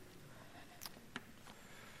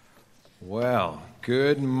Well,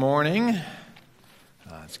 good morning.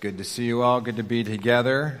 It's good to see you all. Good to be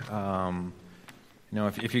together.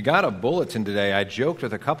 If you got a bulletin today, I joked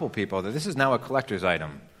with a couple people that this is now a collector's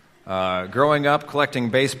item. Growing up,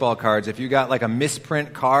 collecting baseball cards, if you got like a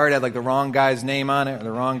misprint card, had like the wrong guy's name on it or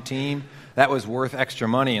the wrong team, that was worth extra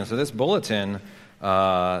money. And so this bulletin,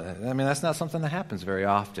 that's not something that happens very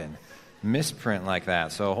often. Misprint like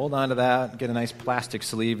that. So hold on to that. Get a nice plastic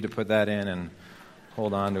sleeve to put that in and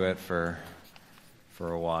hold on to it for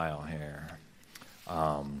a while here.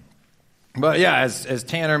 As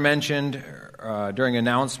Tanner mentioned during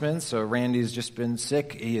announcements, Randy's just been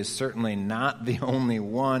sick. He is certainly not the only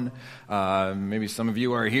one. Maybe some of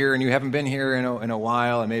you are here and you haven't been here in a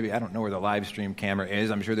while, and maybe I don't know where the live stream camera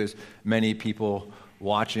is. I'm sure there's many people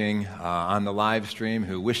watching on the live stream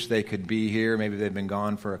who wish they could be here. Maybe they've been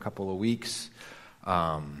gone for a couple of weeks. We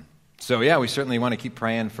certainly want to keep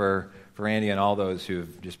praying for Randy and all those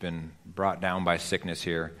who've just been brought down by sickness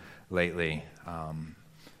here lately.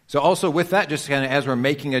 So also with that, just kind of as we're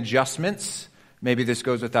making adjustments, maybe this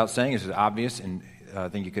goes without saying, this is obvious, and I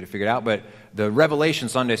think you could have figured out, but the Revelation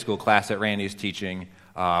Sunday School class that Randy's teaching,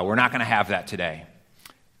 we're not going to have that today.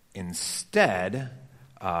 Instead,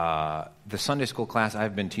 the Sunday School class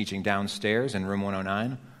I've been teaching downstairs in room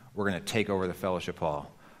 109, we're going to take over the fellowship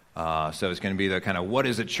hall. So it's going to be the kind of what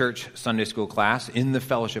is a church Sunday School class in the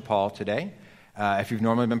fellowship hall today. If you've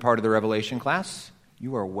normally been part of the Revelation class,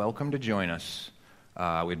 you are welcome to join us.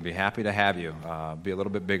 We'd be happy to have you. Be a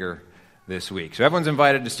little bit bigger this week. So everyone's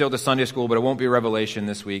invited to still to Sunday School, but it won't be Revelation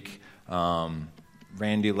this week.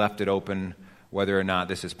 Randy left it open whether or not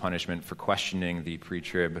this is punishment for questioning the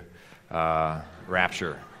pre-trib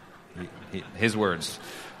rapture. His words.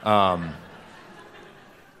 I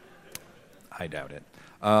doubt it.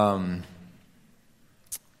 So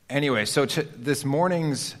this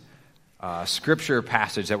morning's scripture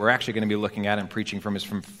passage that we're actually going to be looking at and preaching from is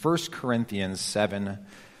from 1 Corinthians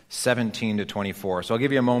 7:17 to 24. So I'll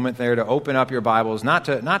give you a moment there to open up your Bibles, not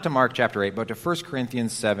to Mark chapter 8, but to 1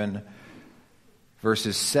 Corinthians 7,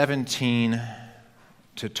 verses 17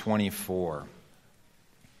 to 24.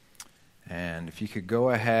 And if you could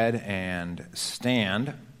go ahead and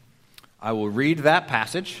stand, I will read that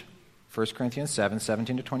passage, 1 Corinthians 7,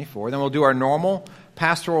 17 to 24. Then we'll do our normal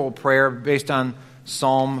pastoral prayer based on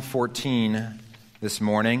Psalm 14 this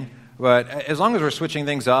morning. But as long as we're switching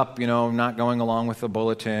things up, not going along with the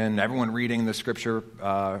bulletin, everyone reading the scripture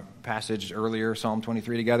passage earlier, Psalm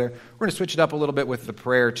 23 together, we're going to switch it up a little bit with the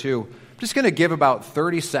prayer too. I'm just going to give about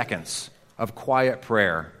 30 seconds of quiet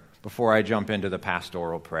prayer before I jump into the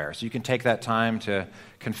pastoral prayer. So you can take that time to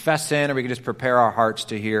confess in, or we can just prepare our hearts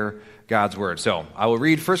to hear God's word. So I will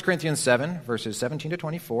read 1 Corinthians 7, verses 17 to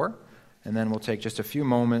 24, and then we'll take just a few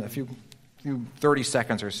 30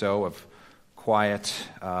 seconds or so of quiet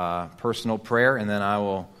personal prayer, and then I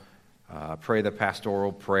will pray the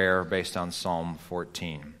pastoral prayer based on Psalm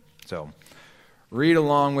 14. So read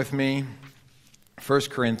along with me, 1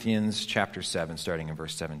 Corinthians chapter 7, starting in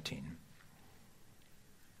verse 17.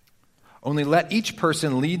 Only let each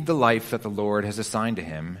person lead the life that the Lord has assigned to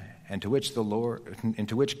him, and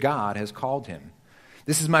into which God has called him.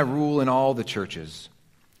 This is my rule in all the churches.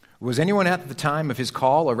 Was anyone at the time of his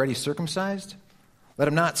call already circumcised? Let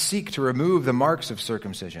him not seek to remove the marks of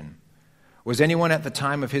circumcision. Was anyone at the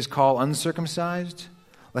time of his call uncircumcised?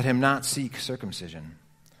 Let him not seek circumcision.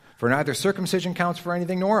 For neither circumcision counts for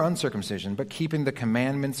anything nor uncircumcision, but keeping the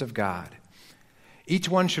commandments of God. Each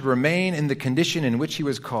one should remain in the condition in which he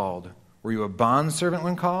was called. Were you a bondservant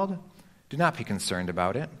when called? Do not be concerned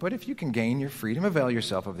about it, but if you can gain your freedom, avail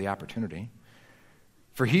yourself of the opportunity.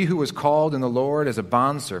 For he who was called in the Lord as a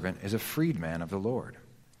bondservant is a freedman of the Lord.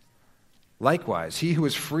 Likewise, he who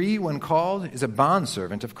is free when called is a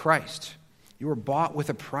bondservant of Christ. You were bought with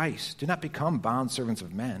a price. Do not become bondservants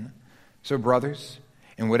of men. So, brothers,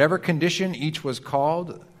 in whatever condition each was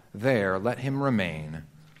called, there let him remain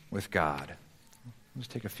with God. Let's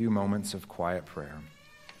take a few moments of quiet prayer.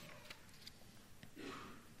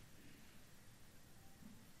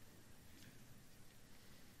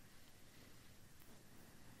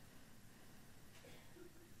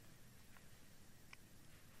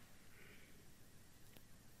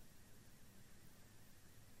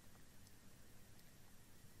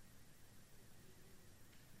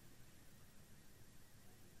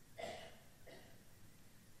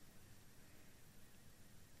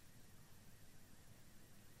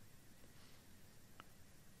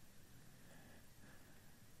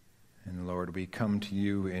 Lord, we come to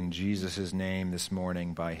you in Jesus' name this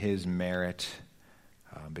morning by his merit.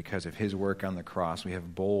 Because of his work on the cross, we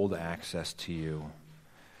have bold access to you.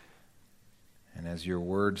 And as your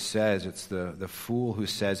word says, it's the fool who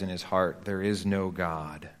says in his heart, there is no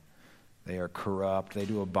God. They are corrupt. They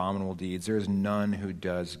do abominable deeds. There is none who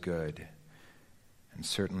does good. And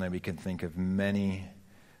certainly we can think of many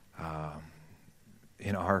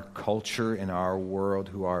in our culture, in our world,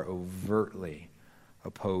 who are overtly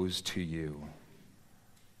opposed to you.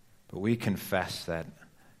 But we confess that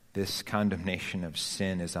this condemnation of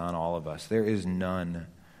sin is on all of us. There is none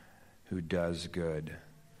who does good.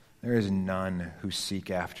 There is none who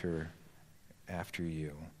seek after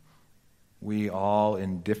you. We all,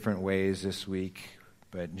 in different ways this week,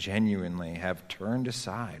 but genuinely have turned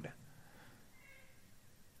aside.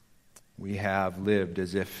 We have lived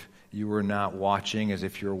as if you were not watching, as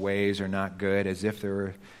if your ways are not good, as if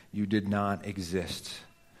you did not exist.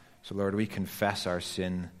 So, Lord, we confess our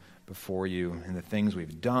sin before you in the things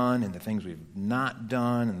we've done and the things we've not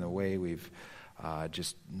done and the way we've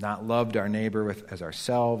just not loved our neighbor as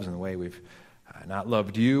ourselves and the way we've not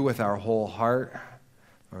loved you with our whole heart.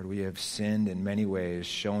 Lord, we have sinned in many ways,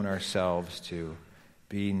 shown ourselves to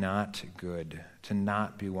be not good, to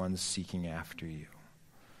not be ones seeking after you.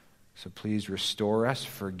 So please restore us,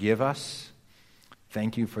 forgive us.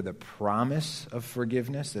 Thank you for the promise of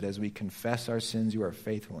forgiveness, that as we confess our sins, you are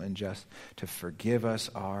faithful and just to forgive us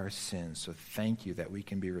our sins. So thank you that we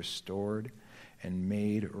can be restored and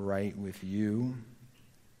made right with you,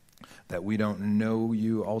 that we don't know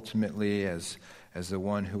you ultimately as the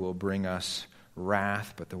one who will bring us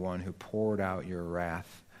wrath, but the one who poured out your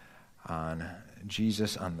wrath on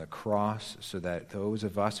Jesus on the cross, so that those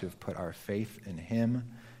of us who have put our faith in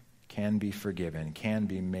him can be forgiven, can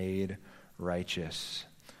be made righteous.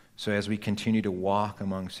 So as we continue to walk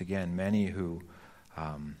amongst, again, many who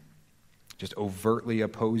just overtly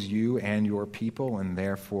oppose you and your people, and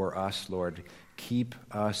therefore us, Lord, keep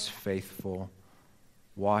us faithful,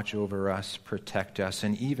 watch over us, protect us,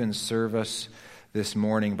 and even serve us this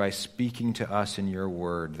morning by speaking to us in your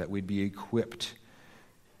word, that we'd be equipped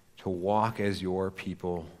to walk as your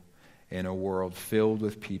people in a world filled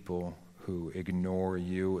with people who ignore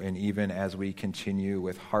you. And even as we continue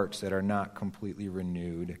with hearts that are not completely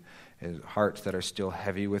renewed, hearts that are still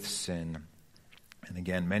heavy with sin. And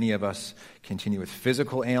again, many of us continue with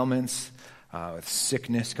physical ailments, with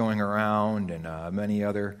sickness going around, and many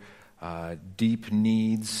other deep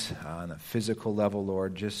needs on a physical level.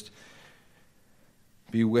 Lord, just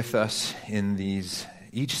be with us in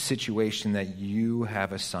each situation that you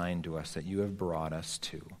have assigned to us, that you have brought us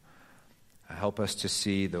to. Help us to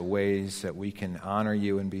see the ways that we can honor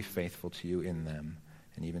you and be faithful to you in them,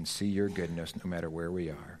 and even see your goodness no matter where we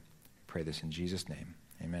are. I pray this in Jesus' name.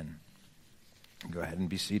 Amen. Go ahead and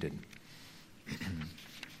be seated.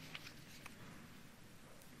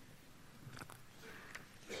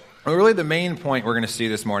 Well, really the main point we're going to see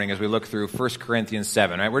this morning as we look through 1 Corinthians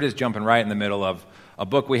 7, right? We're just jumping right in the middle of a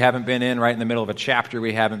book we haven't been in, right in the middle of a chapter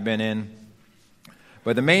we haven't been in.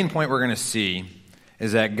 But the main point we're going to see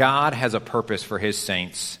is that God has a purpose for his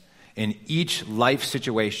saints in each life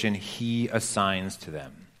situation he assigns to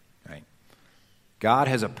them, right? God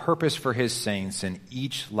has a purpose for his saints in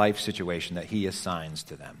each life situation that he assigns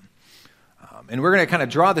to them. And we're going to kind of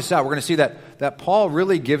draw this out. We're going to see that Paul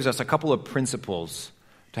really gives us a couple of principles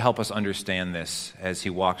to help us understand this as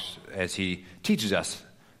he teaches us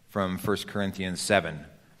from 1 Corinthians 7.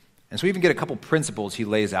 And so we even get a couple principles he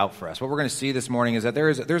lays out for us. What we're going to see this morning is that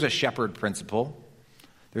there's a shepherd principle,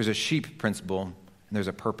 there's a sheep principle, and there's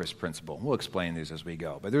a purpose principle. We'll explain these as we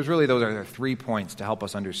go. But those are 3 points to help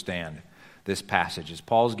us understand this passage. As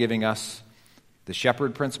Paul's giving us the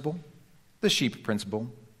shepherd principle, the sheep principle,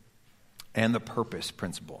 and the purpose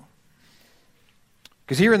principle.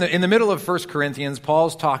 Because here in the middle of 1 Corinthians,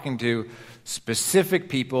 Paul's talking to specific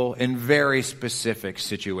people in very specific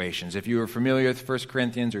situations. If you were familiar with 1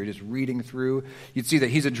 Corinthians or you're just reading through, you'd see that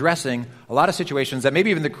he's addressing a lot of situations that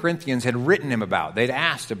maybe even the Corinthians had written him about. They'd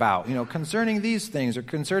asked about, concerning these things or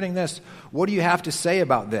concerning this, what do you have to say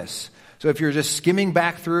about this? So if you're just skimming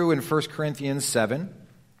back through in 1 Corinthians 7,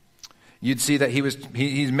 you'd see that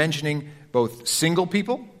he's mentioning both single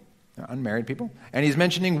people, unmarried people, and he's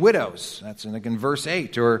mentioning widows. That's in verse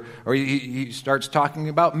 8. Or he starts talking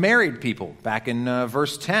about married people back in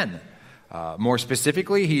verse 10. More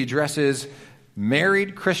specifically, he addresses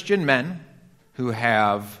married Christian men who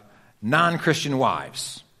have non-Christian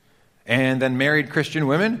wives, and then married Christian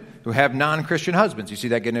women who have non-Christian husbands. You see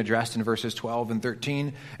that getting addressed in verses 12 and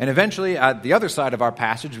 13. And eventually, at the other side of our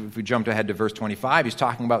passage, if we jumped ahead to verse 25, he's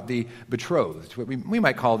talking about the betrothed, what we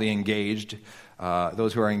might call the engaged,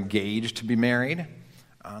 those who are engaged to be married.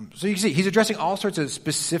 So you can see, he's addressing all sorts of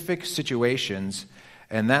specific situations,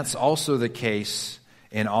 and that's also the case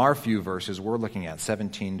in our few verses we're looking at,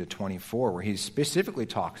 17 to 24, where he specifically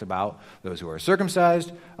talks about those who are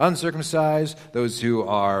circumcised, uncircumcised, those who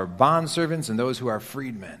are bondservants, and those who are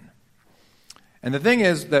freedmen. And the thing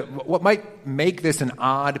is that what might make this an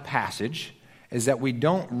odd passage is that we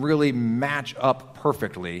don't really match up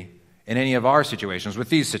perfectly in any of our situations with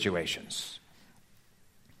these situations.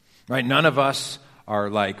 Right? None of us are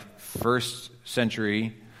like first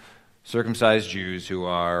century circumcised Jews who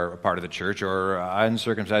are a part of the church, or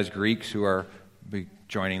uncircumcised Greeks who are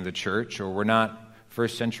joining the church, or we're not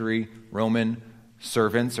first century Roman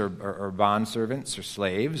servants or bond servants or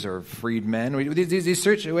slaves or freedmen. These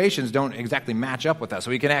situations don't exactly match up with us.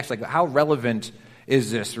 So we can ask, like, how relevant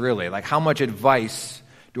is this really? Like, how much advice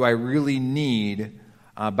do I really need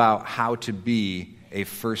about how to be a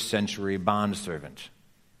first century bondservant?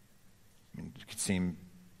 I mean, it could seem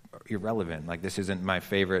irrelevant. Like, this isn't my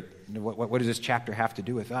favorite. What does this chapter have to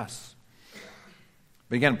do with us?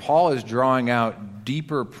 But again, Paul is drawing out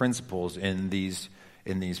deeper principles in these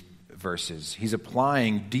verses. He's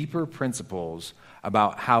applying deeper principles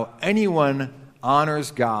about how anyone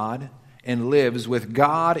honors God and lives with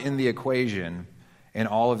God in the equation in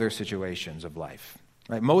all of their situations of life.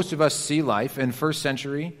 Right? Most of us see life, and first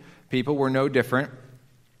century people were no different.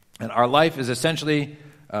 And our life is essentially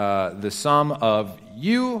the sum of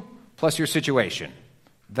you plus your situation.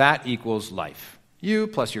 That equals life. You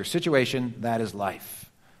plus your situation, that is life.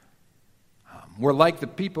 We're like the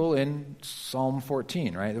people in Psalm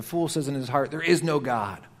 14, right? The fool says in his heart, there is no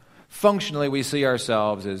God. Functionally, we see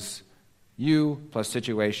ourselves as you plus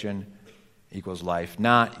situation equals life,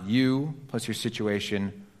 not you plus your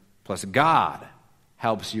situation plus God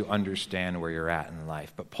helps you understand where you're at in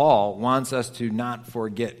life. But Paul wants us to not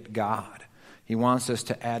forget God. He wants us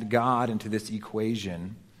to add God into this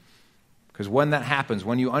equation, because when that happens,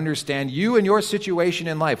 when you understand you and your situation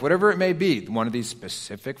in life, whatever it may be, one of these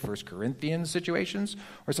specific 1 Corinthians situations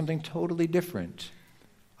or something totally different,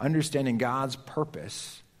 understanding God's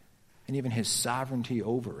purpose and even his sovereignty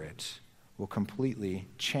over it will completely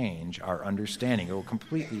change our understanding. It will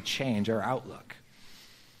completely change our outlook.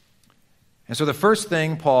 And so the first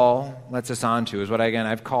thing Paul lets us on to is what, again,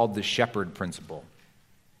 I've called the shepherd principle.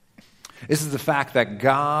 This is the fact that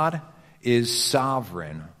God is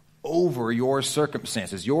sovereign over your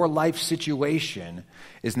circumstances. Your life situation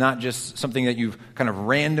is not just something that you've kind of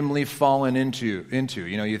randomly fallen into.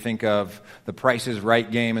 You know, you think of the Price is Right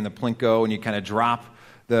game in the Plinko, and you kind of drop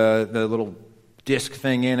the little disc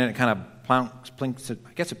thing in, and it kind of plinks.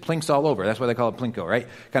 I guess it plinks all over. That's why they call it Plinko, right?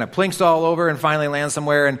 Kind of plinks all over and finally lands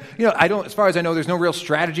somewhere. And as far as I know, there's no real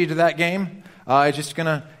strategy to that game. It's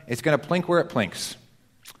gonna plink where it plinks.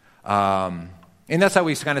 And that's how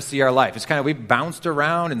we kind of see our life. It's kind of, we've bounced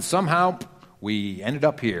around and somehow we ended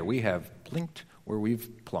up here. We have plinked where we've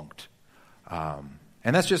plunked. And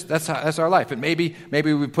that's our life. And maybe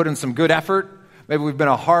we've put in some good effort. Maybe we've been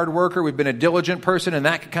a hard worker. We've been a diligent person, and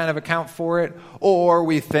that could kind of account for it. Or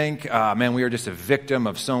we think, man, we are just a victim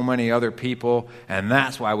of so many other people, and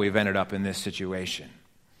that's why we've ended up in this situation.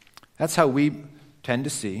 That's how we tend to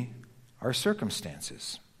see our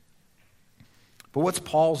circumstances. But what's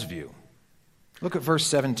Paul's view? Look at verse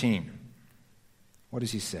 17. What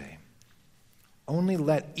does he say? Only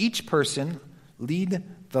let each person lead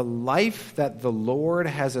the life that the Lord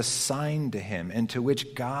has assigned to him and to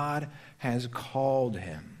which God has called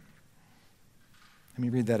him. Let me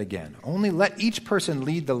read that again. Only let each person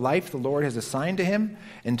lead the life the Lord has assigned to him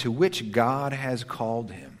and to which God has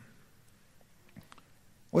called him.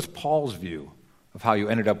 What's Paul's view of how you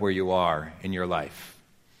ended up where you are in your life?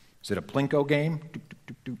 Is it a Plinko game?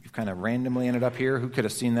 You've kind of randomly ended up here. Who could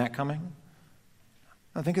have seen that coming?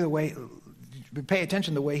 Now think of the way, pay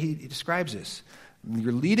attention to the way he describes this.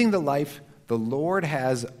 You're leading the life the Lord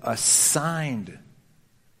has assigned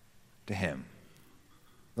to him.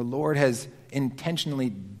 The Lord has intentionally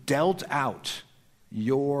dealt out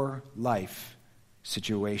your life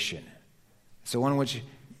situation. So one in which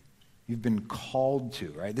you've been called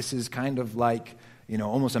to, right? This is kind of like,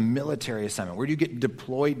 almost a military assignment. Where do you get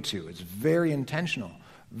deployed to? It's very intentional,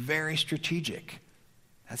 very strategic.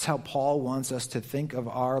 That's how Paul wants us to think of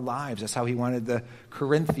our lives. That's how he wanted the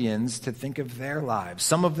Corinthians to think of their lives.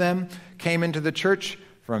 Some of them came into the church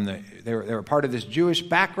they were part of this Jewish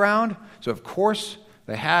background, so of course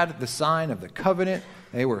they had the sign of the covenant.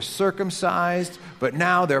 They were circumcised, but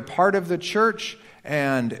now they're part of the church,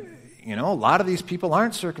 and a lot of these people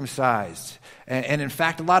aren't circumcised. And in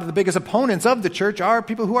fact, a lot of the biggest opponents of the church are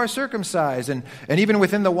people who are circumcised. And even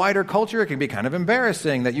within the wider culture, it can be kind of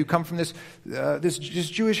embarrassing that you come from this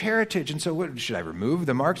Jewish heritage. And so should I remove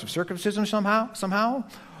the marks of circumcision somehow?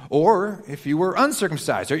 Or if you were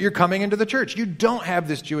uncircumcised, or you're coming into the church, you don't have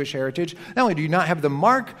this Jewish heritage. Not only do you not have the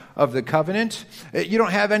mark of the covenant, you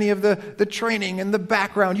don't have any of the training and the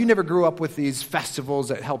background. You never grew up with these festivals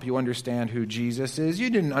that help you understand who Jesus is. You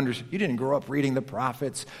didn't grow up reading the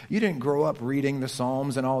prophets. You didn't grow up reading the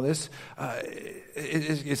Psalms and all this.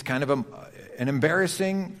 It's kind of an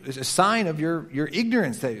embarrassing a sign of your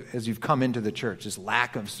ignorance that as you've come into the church, this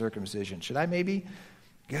lack of circumcision. Should I maybe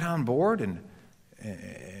get on board and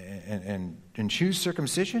choose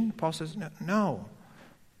circumcision? Paul says, no.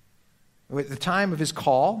 At the time of his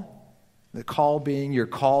call, the call being your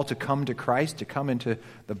call to come to Christ, to come into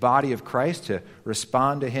the body of Christ, to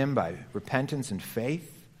respond to him by repentance and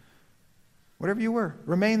faith, whatever you were,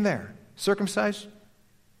 remain there. Circumcised,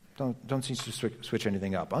 don't seek to switch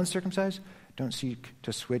anything up. Uncircumcised, don't seek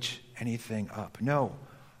to switch anything up. No.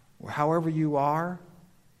 However you are,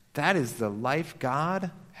 that is the life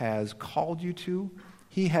God has called you to.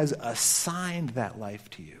 He has assigned that life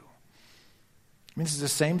to you. I mean, this is the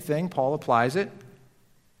same thing. Paul applies it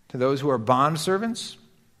to those who are bondservants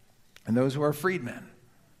and those who are freedmen.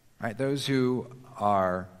 Right? Those who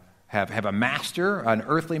have a master, an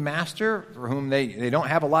earthly master, for whom they don't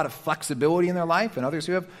have a lot of flexibility in their life, and others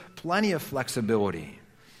who have plenty of flexibility.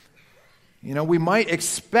 You know, we might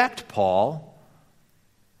expect Paul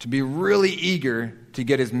to be really eager to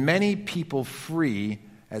get as many people free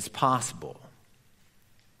as possible.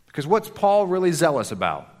 Because what's Paul really zealous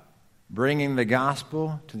about? Bringing the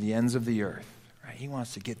gospel to the ends of the earth. Right? He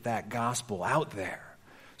wants to get that gospel out there.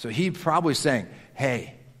 So he's probably saying,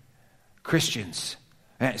 hey, Christians,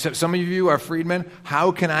 so some of you are freedmen,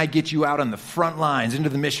 how can I get you out on the front lines into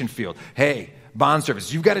the mission field? Hey,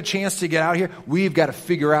 bondservants, you've got a chance to get out here. We've got to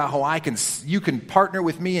figure out how you can partner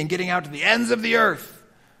with me in getting out to the ends of the earth.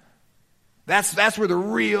 That's where the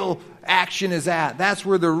real action is at. That's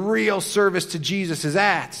where the real service to Jesus is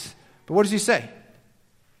at. But what does he say?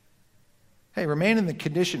 Hey, remain in the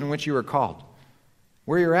condition in which you were called.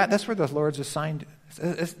 Where you're at, that's where the Lord's assigned.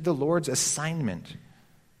 It's the Lord's assignment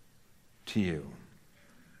to you.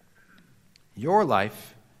 Your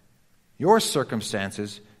life, your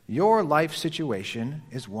circumstances, your life situation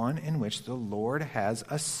is one in which the Lord has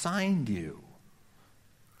assigned you.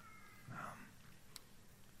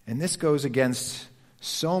 And this goes against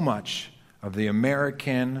so much of the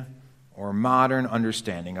American or modern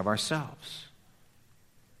understanding of ourselves.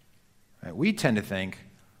 Right? We tend to think,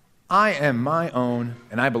 I am my own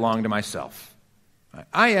and I belong to myself. Right?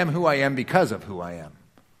 I am who I am because of who I am.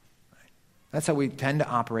 Right? That's how we tend to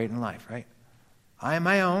operate in life, right? I am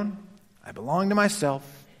my own. I belong to myself.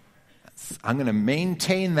 I'm going to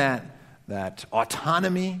maintain that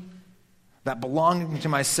autonomy, that belonging to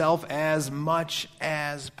myself as much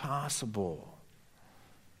as possible.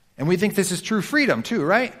 And we think this is true freedom too,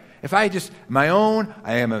 right? If I just, my own,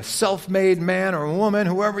 I am a self-made man or woman,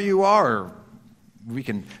 whoever you are, we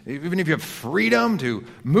can, even if you have freedom to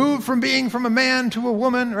move from being from a man to a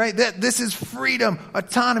woman, right? This is freedom,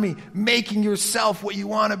 autonomy, making yourself what you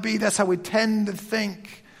want to be. That's how we tend to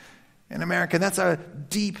think in America. That's a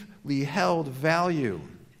deeply held value.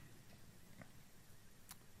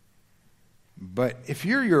 But if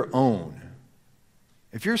you're your own,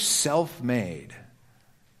 if you're self-made,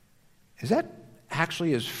 is that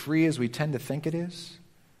actually as free as we tend to think it is?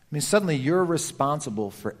 I mean, suddenly you're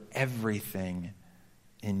responsible for everything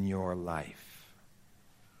in your life.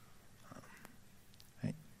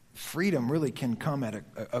 Right? Freedom really can come at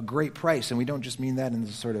a great price, and we don't just mean that in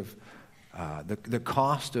the sort of the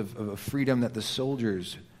cost of freedom that the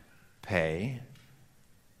soldiers pay.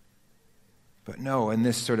 But no, in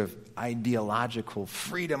this sort of ideological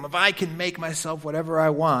freedom, if I can make myself whatever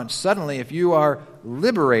I want, suddenly if you are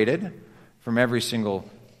liberated from every single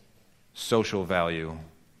social value,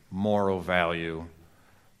 moral value,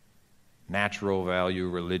 natural value,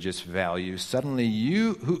 religious value, suddenly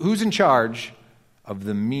who's in charge of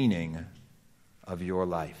the meaning of your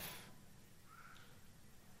life?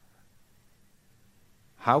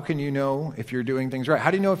 How can you know if you're doing things right?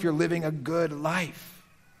 How do you know if you're living a good life?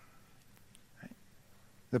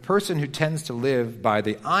 The person who tends to live by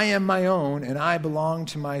the I am my own and I belong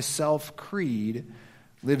to myself creed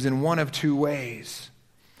lives in one of two ways.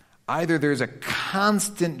 Either there's a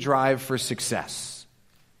constant drive for success.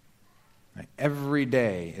 Every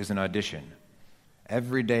day is an audition.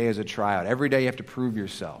 Every day is a tryout. Every day you have to prove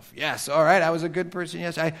yourself. Yes, all right, I was a good person.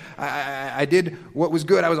 Yes, I did what was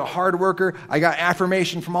good. I was a hard worker. I got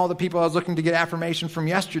affirmation from all the people I was looking to get affirmation from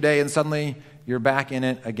yesterday, and suddenly you're back in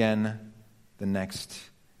it again the next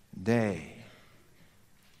day.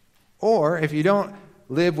 Or if you don't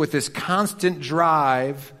live with this constant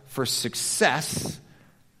drive for success,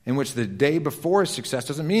 in which the day before success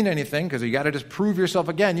doesn't mean anything because you got to just prove yourself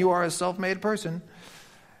again. You are a self-made person.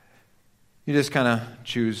 You just kind of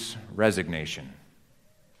choose resignation,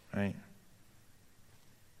 right?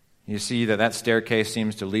 You see that staircase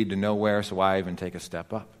seems to lead to nowhere, so why even take a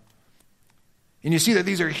step up? And you see that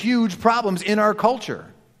these are huge problems in our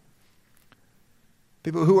culture.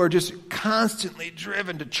 People who are just constantly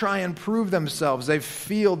driven to try and prove themselves. They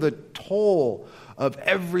feel the toll of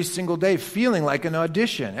every single day feeling like an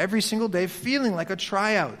audition, every single day feeling like a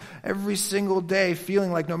tryout, every single day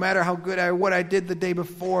feeling like no matter how good what I did the day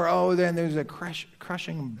before, then there's a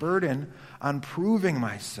crushing burden on proving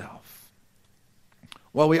myself.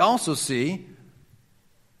 Well, we also see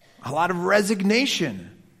a lot of resignation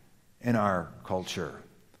in our culture.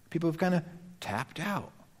 People have kind of tapped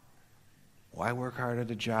out. Why work hard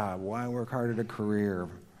at a job? Why work hard at a career?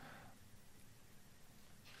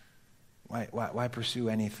 Why pursue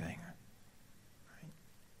anything? Right?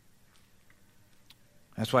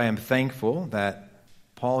 That's why I'm thankful that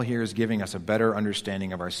Paul here is giving us a better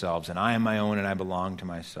understanding of ourselves. And I am my own and I belong to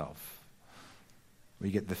myself. We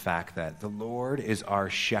get the fact that the Lord is our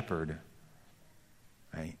shepherd.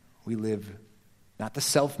 Right? We live not the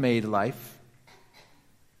self-made life.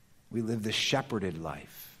 We live the shepherded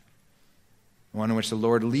life. One in which the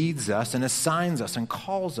Lord leads us and assigns us and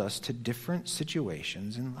calls us to different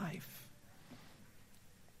situations in life.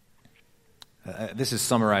 This is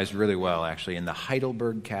summarized really well, actually, in the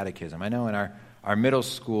Heidelberg Catechism. I know in our middle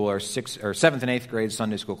school, our 7th and 8th grade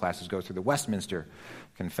Sunday school classes go through the Westminster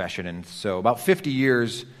Confession. And so about 50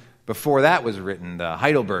 years before that was written, the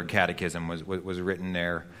Heidelberg Catechism was written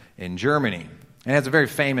there in Germany. And it has a very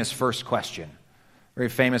famous first question. Very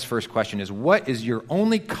famous first question is, what is your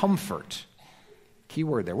only comfort? Key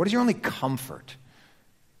word there. What is your only comfort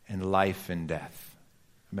in life and death?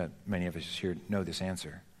 I bet many of us here know this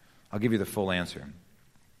answer. I'll give you the full answer.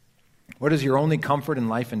 What is your only comfort in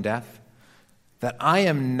life and death? That I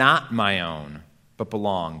am not my own, but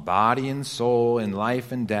belong, body and soul, in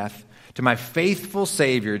life and death, to my faithful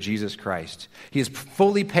Savior, Jesus Christ. He has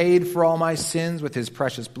fully paid for all my sins with his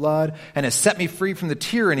precious blood and has set me free from the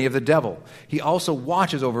tyranny of the devil. He also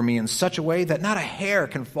watches over me in such a way that not a hair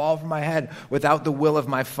can fall from my head without the will of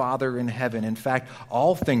my Father in heaven. In fact,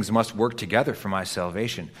 all things must work together for my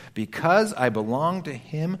salvation. Because I belong to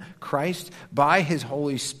him, Christ, by his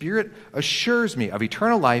Holy Spirit, assures me of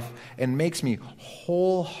eternal life and makes me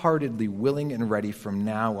wholeheartedly willing and ready from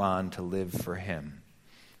now on to live for him.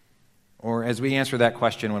 Or as we answer that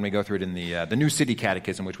question when we go through it in the New City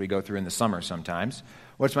Catechism, which we go through in the summer sometimes,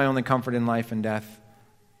 what's my only comfort in life and death?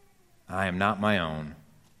 I am not my own,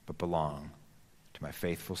 but belong to my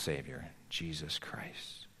faithful Savior, Jesus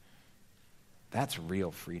Christ. That's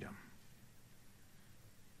real freedom.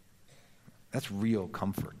 That's real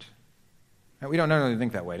comfort. We don't normally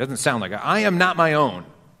think that way. It doesn't sound like I am not my own.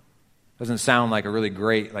 It doesn't sound like a really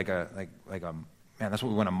great, like a man, that's what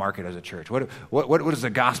we want to market as a church. What does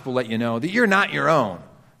the gospel let you know? That you're not your own.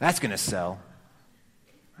 That's going to sell.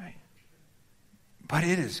 Right? But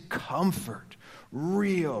it is comfort,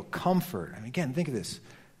 real comfort. I mean, again, think of this.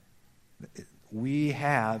 We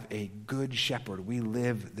have a good shepherd. We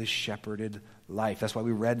live the shepherded life. That's why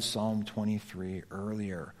we read Psalm 23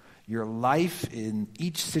 earlier. Your life in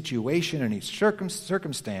each situation and each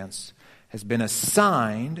circumstance has been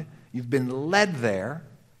assigned. You've been led there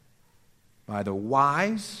by the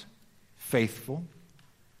wise, faithful,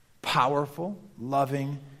 powerful,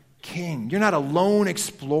 loving King. You're not a lone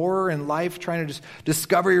explorer in life trying to just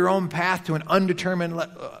discover your own path to an undetermined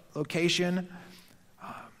location.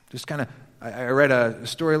 I read a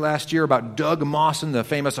story last year about Doug Mawson, the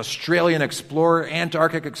famous Australian explorer,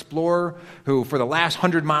 Antarctic explorer, who for the last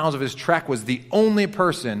 100 miles of his trek was the only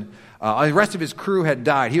person. The rest of his crew had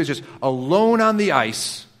died. He was just alone on the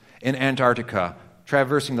ice in Antarctica,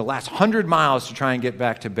 traversing the last 100 miles to try and get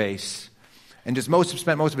back to base. And just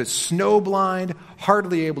spent most of it snowblind,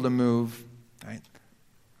 hardly able to move. Right?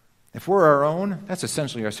 If we're our own, that's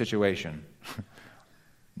essentially our situation.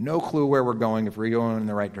 No clue where we're going if we're going in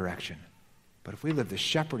the right direction. But if we live the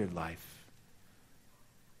shepherded life,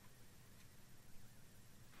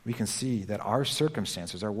 we can see that our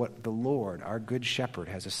circumstances are what the Lord, our good shepherd,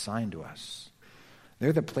 has assigned to us.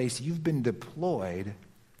 They're the place you've been deployed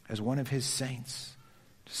as one of his saints,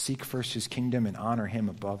 to seek first his kingdom and honor him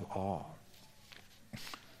above all.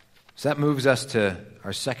 So that moves us to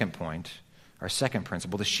our second point, our second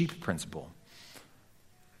principle, the sheep principle.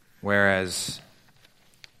 Whereas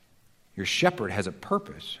your shepherd has a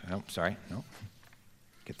purpose.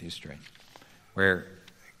 Get these straight. Where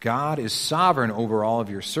God is sovereign over all of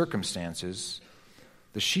your circumstances,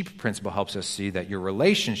 the sheep principle helps us see that your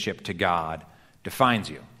relationship to God defines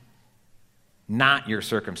you, not your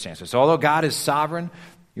circumstances. So although God is sovereign,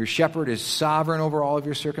 your shepherd is sovereign over all of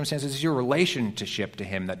your circumstances. It's your relationship to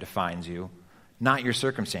him that defines you, not your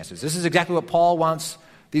circumstances. This is exactly what Paul wants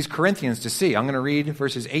these Corinthians to see. I'm going to read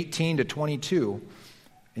verses 18 to 22,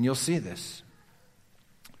 and you'll see this.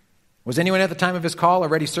 Was anyone at the time of his call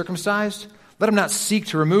already circumcised? Let him not seek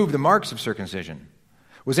to remove the marks of circumcision.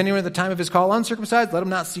 Was anyone at the time of his call uncircumcised? Let him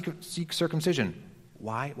not seek circumcision.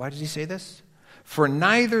 Why? Why does he say this? For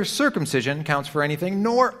neither circumcision counts for anything,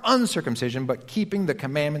 nor uncircumcision, but keeping the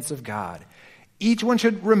commandments of God. Each one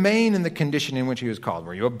should remain in the condition in which he was called.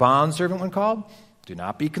 Were you a bondservant when called? Do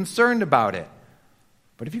not be concerned about it.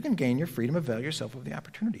 But if you can gain your freedom, avail yourself of the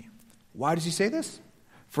opportunity. Why does he say this?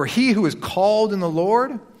 For he who is called in the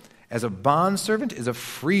Lord as a bondservant is a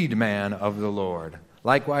freedman of the Lord.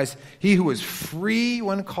 Likewise, he who is free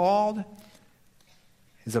when called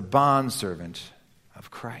is a bondservant of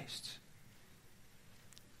Christ.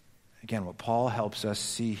 Again, what Paul helps us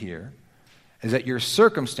see here is that your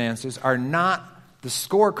circumstances are not the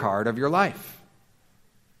scorecard of your life.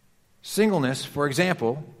 Singleness, for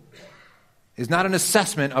example, is not an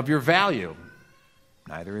assessment of your value.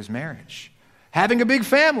 Neither is marriage. Having a big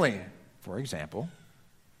family, for example,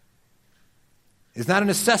 is not an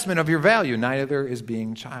assessment of your value. Neither is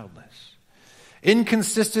being childless.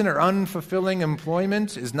 Inconsistent or unfulfilling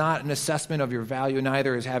employment is not an assessment of your value.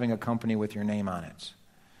 Neither is having a company with your name on it.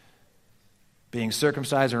 Being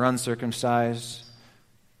circumcised or uncircumcised,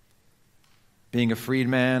 being a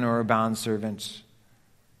freedman or a bondservant,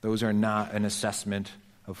 those are not an assessment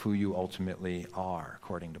of who you ultimately are,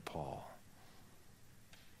 according to Paul.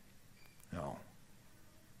 No.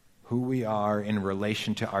 Who we are in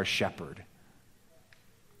relation to our shepherd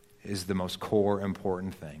is the most core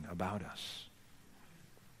important thing about us.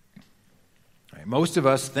 Right, most of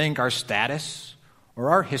us think our status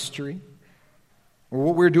or our history or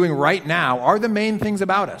what we're doing right now are the main things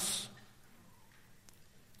about us.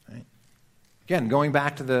 Right? Again, going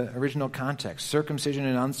back to the original context, circumcision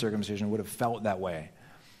and uncircumcision would have felt that way.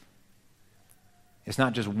 It's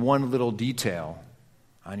not just one little detail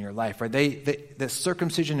on your life. Right? The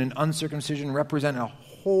circumcision and uncircumcision represent a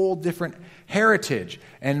whole different heritage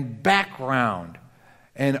and background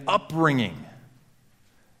and upbringing.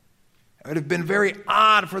 It would have been very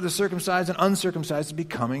odd for the circumcised and uncircumcised to be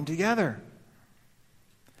coming together.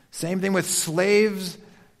 Same thing with slaves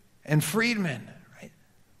and freedmen. Right?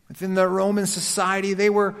 Within the Roman society, they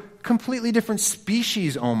were completely different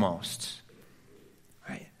species almost.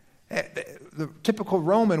 Right? The typical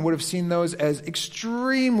Roman would have seen those as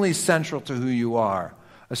extremely central to who you are,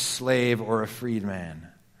 a slave or a freedman.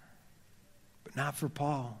 But not for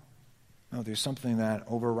Paul. No, there's something that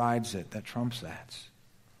overrides it, that trumps that.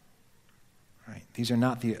 Right? These are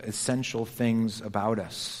not the essential things about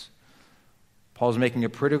us. Paul's making a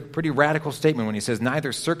pretty radical statement when he says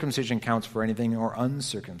neither circumcision counts for anything nor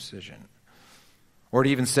uncircumcision. Or to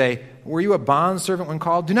even say, were you a bondservant when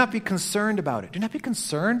called? Do not be concerned about it. Do not be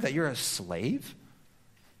concerned that you're a slave.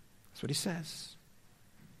 That's what he says.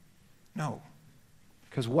 No.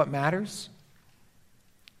 Because what matters?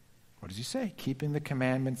 What does he say? Keeping the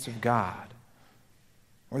commandments of God.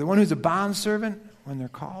 Or the one who's a bondservant when they're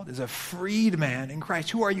called is a freedman in Christ.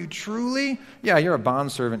 Who are you truly? Yeah, you're a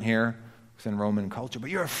bondservant here within Roman culture, but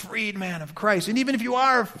you're a freedman of Christ. And even if you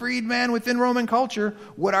are a freedman within Roman culture,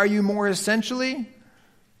 what are you more essentially?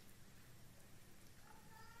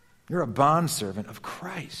 You're a bondservant of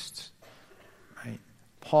Christ. Right?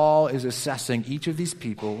 Paul is assessing each of these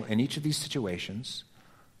people in each of these situations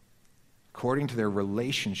according to their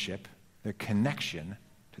relationship, their connection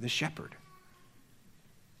to the shepherd.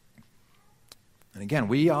 And again,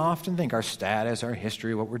 we often think our status, our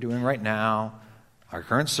history, what we're doing right now, our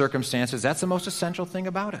current circumstances, that's the most essential thing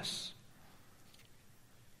about us.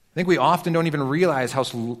 I think we often don't even realize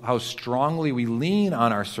how strongly we lean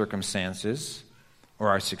on our circumstances or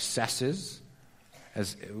our successes.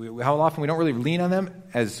 How often we don't really lean on them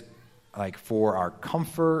as like for our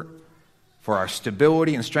comfort, for our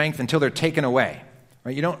stability and strength until they're taken away.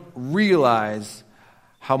 Right? You don't realize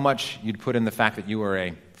how much you'd put in the fact that you are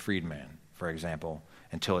a freedman, for example,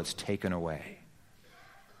 until it's taken away.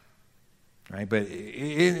 Right? But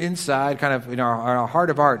inside, kind of in our heart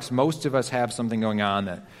of hearts, most of us have something going on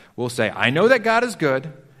that we'll say, I know that God is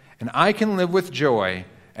good, and I can live with joy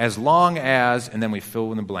as long as, and then we fill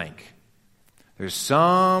in the blank. There's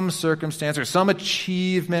some circumstance or some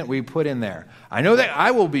achievement we put in there. I know that I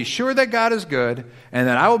will be sure that God is good, and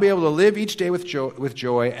that I will be able to live each day with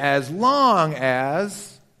joy as long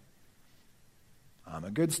as I'm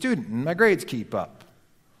a good student and my grades keep up.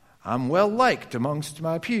 I'm well liked amongst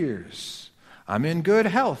my peers. I'm in good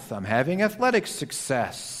health. I'm having athletic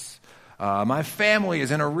success. My family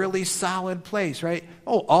is in a really solid place, right?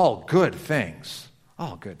 Oh, all good things.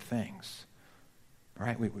 All good things.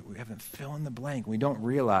 Right? We haven't fill in the blank. We don't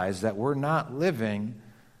realize that we're not living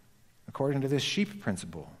according to this sheep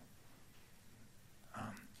principle.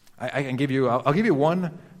 I'll give you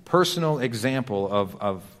one personal example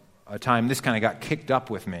of a time this kind of got kicked up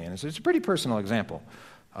with me, and it's a pretty personal example.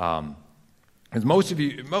 As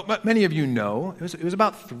many of you know, it was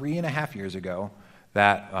about 3.5 years ago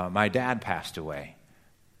that my dad passed away.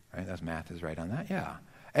 Right? That's math is right on that, yeah.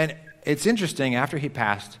 And it's interesting. After he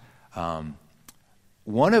passed,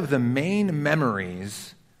 one of the main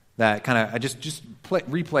memories that kind of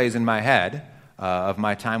replays in my head of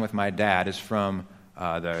my time with my dad is from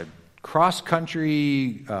the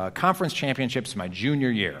cross-country conference championships my junior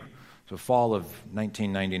year, so fall of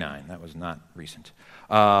 1999. That was not recent.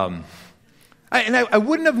 I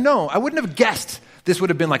wouldn't have known. I wouldn't have guessed this would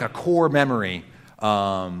have been like a core memory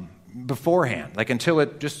beforehand, like until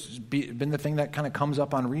it just been the thing that kind of comes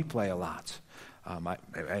up on replay a lot.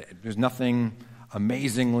 There's nothing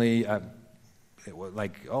amazingly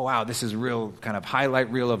like, oh wow, this is real kind of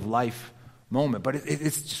highlight reel of life moment, but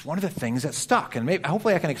it's just one of the things that stuck, and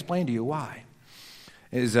hopefully I can explain to you why.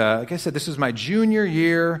 Like I said, this is my junior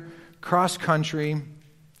year cross country,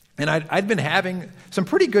 and I'd been having some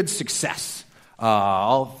pretty good success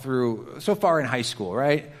all through so far in high school,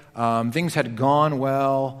 right? Things had gone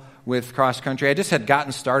well with cross country. I just had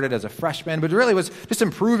gotten started as a freshman, but it really was just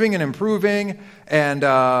improving, and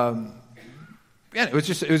it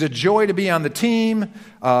was a joy to be on the team.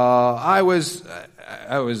 I was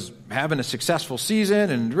having a successful season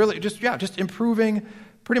and really just improving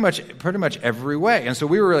pretty much every way. And so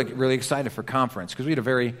we were really excited for conference because we had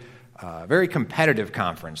a very competitive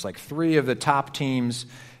conference. Like 3 of the top teams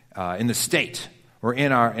in the state were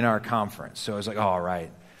in our conference. So I was like, oh, all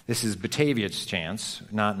right, this is Batavia's chance,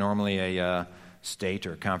 not normally a state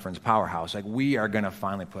or conference powerhouse. Like, we are going to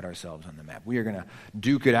finally put ourselves on the map. We are going to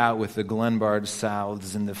duke it out with the Glenbard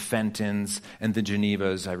Souths and the Fentons and the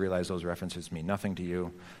Genevas. I realize those references mean nothing to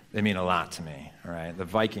you. They mean a lot to me, all right? The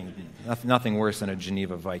Viking, nothing worse than a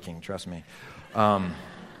Geneva Viking, trust me.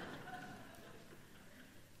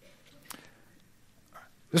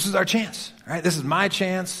 This is our chance, all right? This is my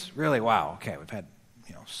chance. Really, wow, okay, we've had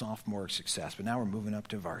sophomore success, but now we're moving up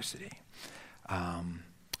to varsity.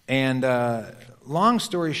 And long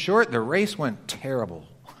story short, the race went terrible.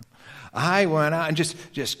 I went out and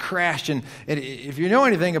just crashed. And if you know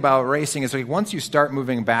anything about racing, it's like once you start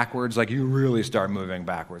moving backwards, like you really start moving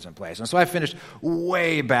backwards in place. And so I finished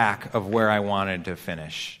way back of where I wanted to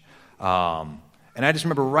finish. And I just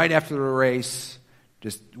remember right after the race,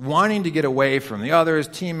 just wanting to get away from the others,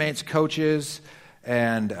 teammates, coaches,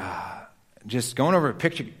 and just going over a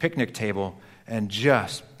picnic table and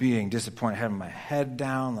just being disappointed, having my head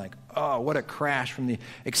down, like, oh, what a crash from the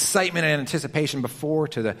excitement and anticipation before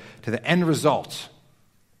to the end result.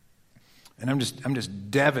 And I'm just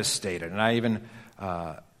devastated. And I even,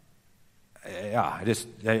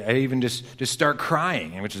 start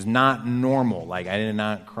crying, which is not normal. Like, I did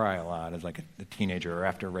not cry a lot as like a teenager or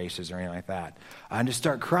after races or anything like that. I just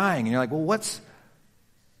start crying, and you're like, well, what's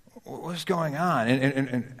going on?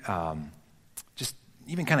 And just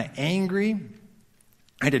even kind of angry.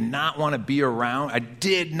 I did not want to be around. I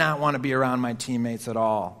did not want to be around my teammates at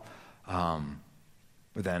all.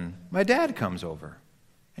 But then my dad comes over,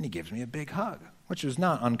 and he gives me a big hug, which was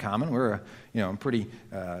not uncommon. We're a pretty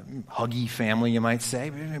huggy family, you might say. He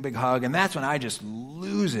gives me a big hug, and that's when I just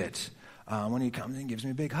lose it when he comes and gives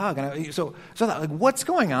me a big hug. And so I thought, like, what's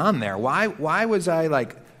going on there? Why was I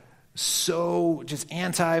like so just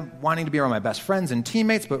anti wanting to be around my best friends and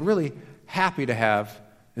teammates, but really happy to have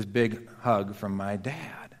this big hug from my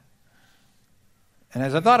dad? And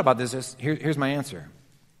as I thought about this, here's my answer.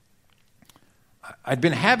 I'd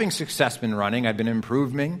been having success, been running, I'd been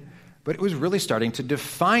improving, but it was really starting to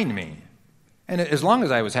define me. And as long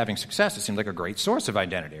as I was having success, it seemed like a great source of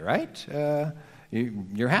identity, right?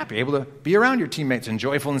 You're happy, able to be around your teammates and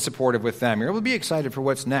joyful and supportive with them. You're able to be excited for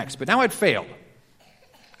what's next. But now I'd failed.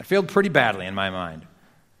 I failed pretty badly in my mind.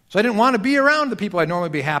 So I didn't want to be around the people I'd normally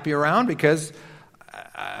be happy around because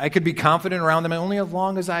I could be confident around them only as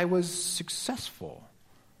long as I was successful.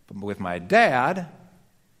 But with my dad,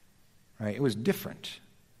 right, it was different.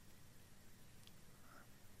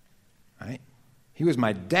 Right? He was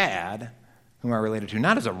my dad, whom I related to,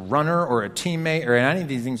 not as a runner or a teammate or any of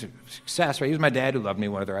these things of success. Right? He was my dad who loved me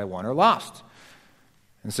whether I won or lost.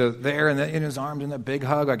 And so there in his arms, in that big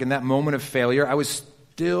hug, like in that moment of failure, I was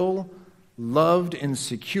still loved and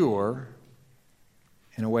secure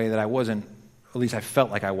in a way that I wasn't at least I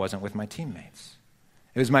felt like I wasn't with my teammates.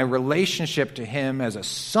 It was my relationship to him as a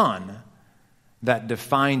son that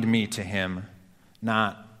defined me to him,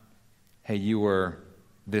 not, hey, you were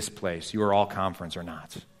this place, you were all conference or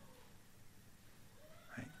not.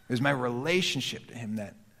 Right? It was my relationship to him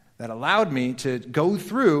that allowed me to go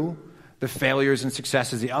through the failures and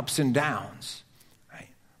successes, the ups and downs. Right?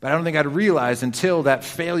 But I don't think I'd realized until that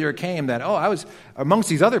failure came that, I was amongst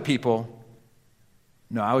these other people.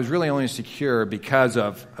 No, I was really only secure because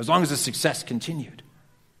of, as long as the success continued.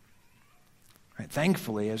 Right?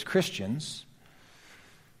 Thankfully, as Christians,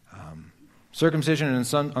 circumcision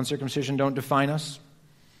and uncircumcision don't define us.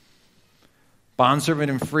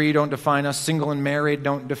 Bondservant and free don't define us. Single and married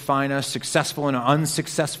don't define us. Successful and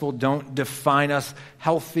unsuccessful don't define us.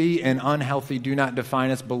 Healthy and unhealthy do not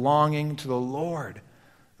define us. Belonging to the Lord,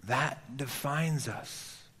 that defines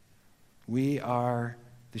us. We are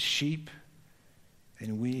the sheep,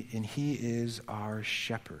 and he is our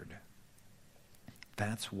shepherd.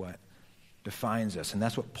 That's what defines us. And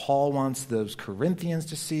that's what Paul wants those Corinthians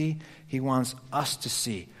to see. He wants us to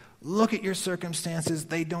see. Look at your circumstances.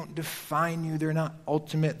 They don't define you. They're not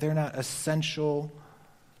ultimate. They're not essential.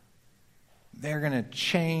 They're going to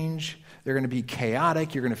change. They're going to be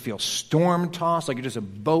chaotic. You're going to feel storm-tossed like you're just a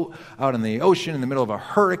boat out in the ocean in the middle of a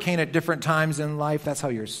hurricane at different times in life. That's how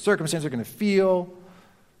your circumstances are going to feel.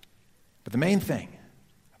 But the main thing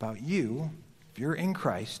about you, if you're in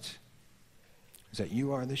Christ, is that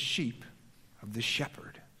you are the sheep of the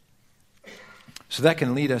shepherd. So that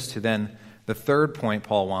can lead us to then the third point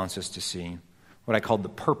Paul wants us to see, what I call the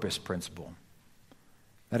purpose principle.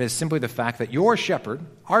 That is simply the fact that your shepherd,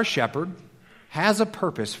 our shepherd, has a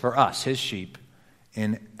purpose for us, his sheep,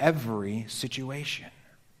 in every situation.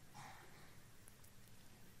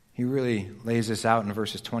 He really lays this out in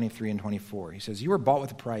verses 23 and 24. He says, "You were bought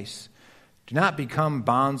with a price. Do not become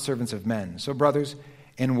bondservants of men. So, brothers,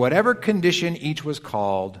 in whatever condition each was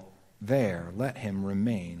called, there let him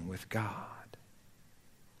remain with God."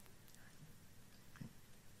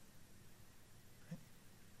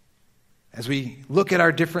 As we look at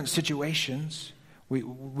our different situations,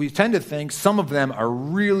 we tend to think some of them are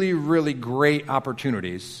really, really great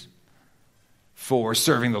opportunities for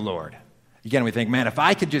serving the Lord. Again, we think, man, if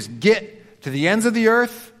I could just get to the ends of the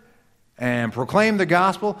earth and proclaim the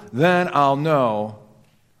gospel, then I'll know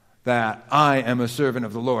that I am a servant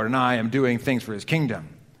of the Lord and I am doing things for his kingdom.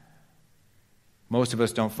 Most of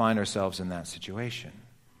us don't find ourselves in that situation.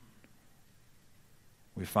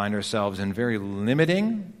 We find ourselves in very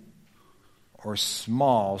limiting or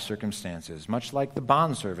small circumstances, much like the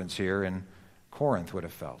bondservants here in Corinth would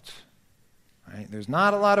have felt. Right? There's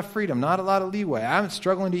not a lot of freedom, not a lot of leeway. I'm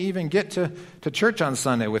struggling to even get to church on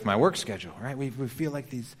Sunday with my work schedule. Right? We feel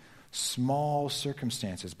like these small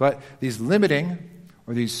circumstances. But these limiting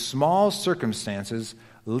or these small circumstances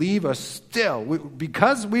leave us still,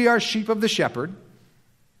 because we are sheep of the shepherd,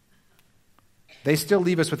 they still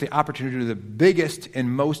leave us with the opportunity to do the biggest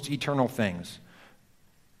and most eternal things.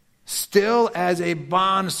 Still as a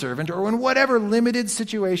bondservant, or in whatever limited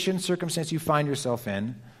situation, circumstance you find yourself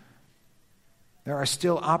in, there are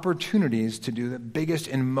still opportunities to do the biggest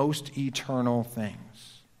and most eternal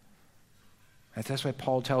things. That's why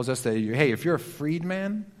Paul tells us that, hey, if you're a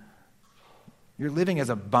freedman, you're living as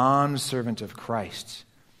a bondservant of Christ.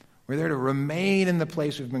 We're there to remain in the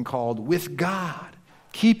place we've been called with God,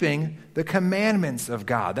 keeping the commandments of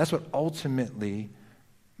God. That's what ultimately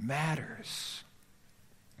matters.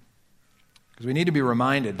 Because we need to be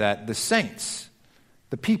reminded that the saints,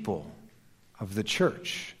 the people of the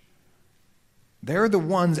church, they're the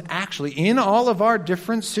ones actually in all of our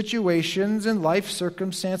different situations and life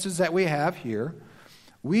circumstances that we have here.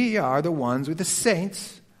 We are the ones, with the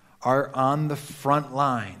saints, are on the front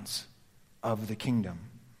lines of the kingdom,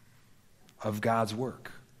 of God's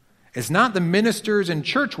work. It's not the ministers and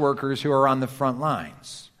church workers who are on the front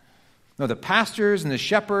lines. No, the pastors and the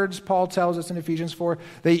shepherds, Paul tells us in Ephesians 4,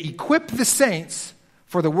 they equip the saints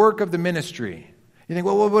for the work of the ministry. You think,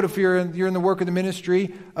 well, what if you're in the work of the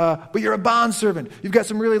ministry, but you're a bondservant? You've got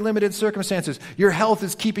some really limited circumstances. Your health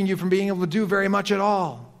is keeping you from being able to do very much at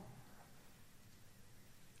all.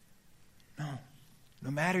 No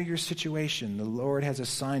matter your situation, the Lord has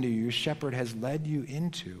assigned to you, your shepherd has led you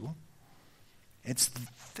into, it's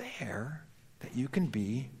there that you can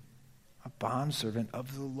be a bondservant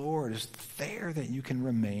of the Lord. It's there that you can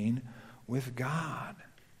remain with God.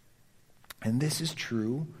 And this is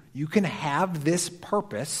true. You can have this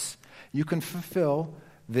purpose. You can fulfill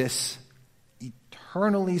this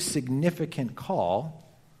eternally significant call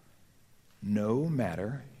no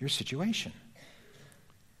matter your situation.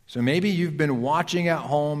 So maybe you've been watching at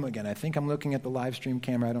home. Again, I think I'm looking at the live stream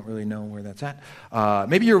camera. I don't really know where that's at.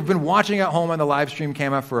 Maybe you've been watching at home on the live stream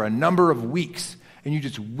camera for a number of weeks, and you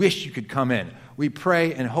just wish you could come in. We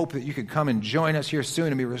pray and hope that you could come and join us here soon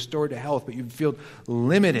and be restored to health, but you feel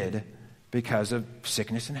limited because of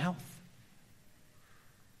sickness and health.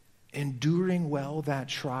 Enduring well that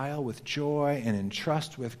trial with joy and in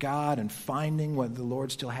trust with God and finding what the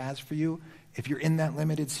Lord still has for you, if you're in that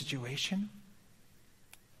limited situation,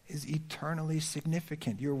 is eternally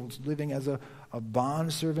significant. You're living as a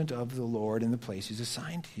bondservant of the Lord in the place He's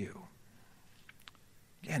assigned to you.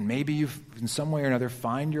 Again, maybe you've, in some way or another,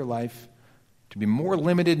 find your life to be more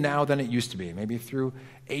limited now than it used to be. Maybe through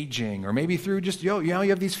aging, or maybe through just, you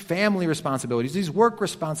have these family responsibilities, these work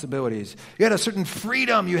responsibilities. You had a certain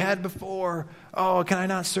freedom you had before. Oh, can I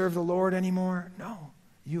not serve the Lord anymore? No.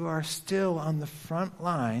 You are still on the front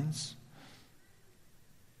lines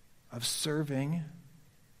of serving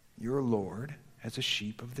your Lord as a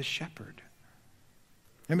sheep of the shepherd.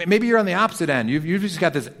 Maybe you're on the opposite end. You've just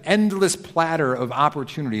got this endless platter of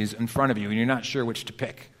opportunities in front of you, and you're not sure which to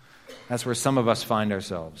pick. That's where some of us find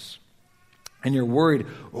ourselves. And you're worried,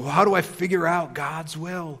 well, how do I figure out God's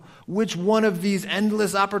will? Which one of these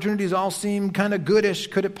endless opportunities all seem kind of goodish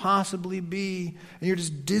could it possibly be? And you're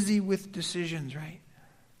just dizzy with decisions, right?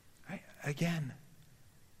 Again,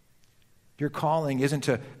 your calling isn't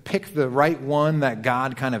to pick the right one that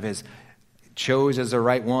God kind of chose as the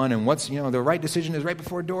right one, and the right decision is right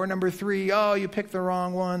before door number 3. Oh, you picked the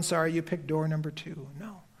wrong one. Sorry, you picked door number 2.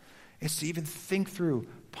 No. It's to even think through,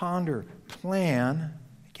 ponder, plan,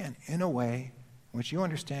 again, in a way in which you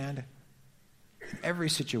understand in every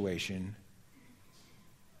situation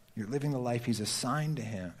you're living the life He's assigned to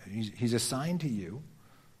Him. He's assigned to you.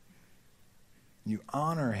 You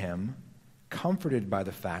honor Him, comforted by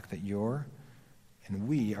the fact that you're and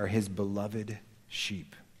we are His beloved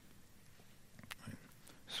sheep.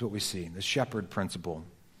 This is what we see, the shepherd principle.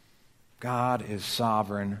 God is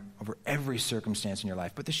sovereign over every circumstance in your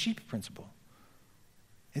life, but the sheep principle.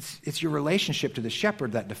 It's your relationship to the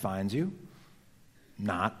shepherd that defines you,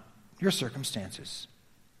 not your circumstances.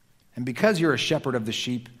 And because you're a shepherd of the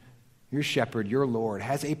sheep, your shepherd, your Lord,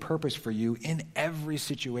 has a purpose for you in every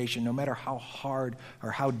situation, no matter how hard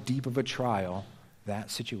or how deep of a trial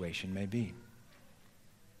that situation may be.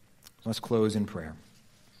 Let's close in prayer.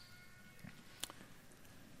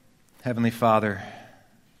 Heavenly Father,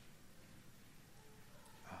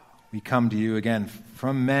 we come to you again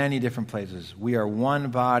from many different places. We are one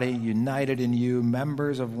body, united in you,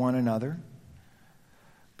 members of one another.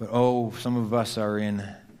 But some of us are in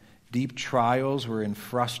deep trials. We're in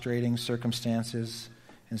frustrating circumstances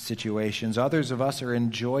and situations. Others of us are in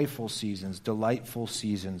joyful seasons, delightful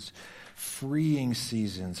seasons, freeing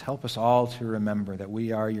seasons. Help us all to remember that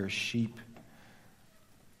we are your sheep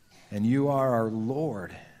and you are our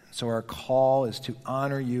Lord. So our call is to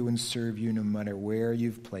honor you and serve you no matter where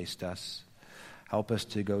you've placed us. Help us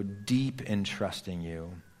to go deep in trusting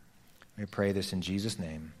you. We pray this in Jesus'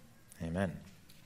 name. Amen.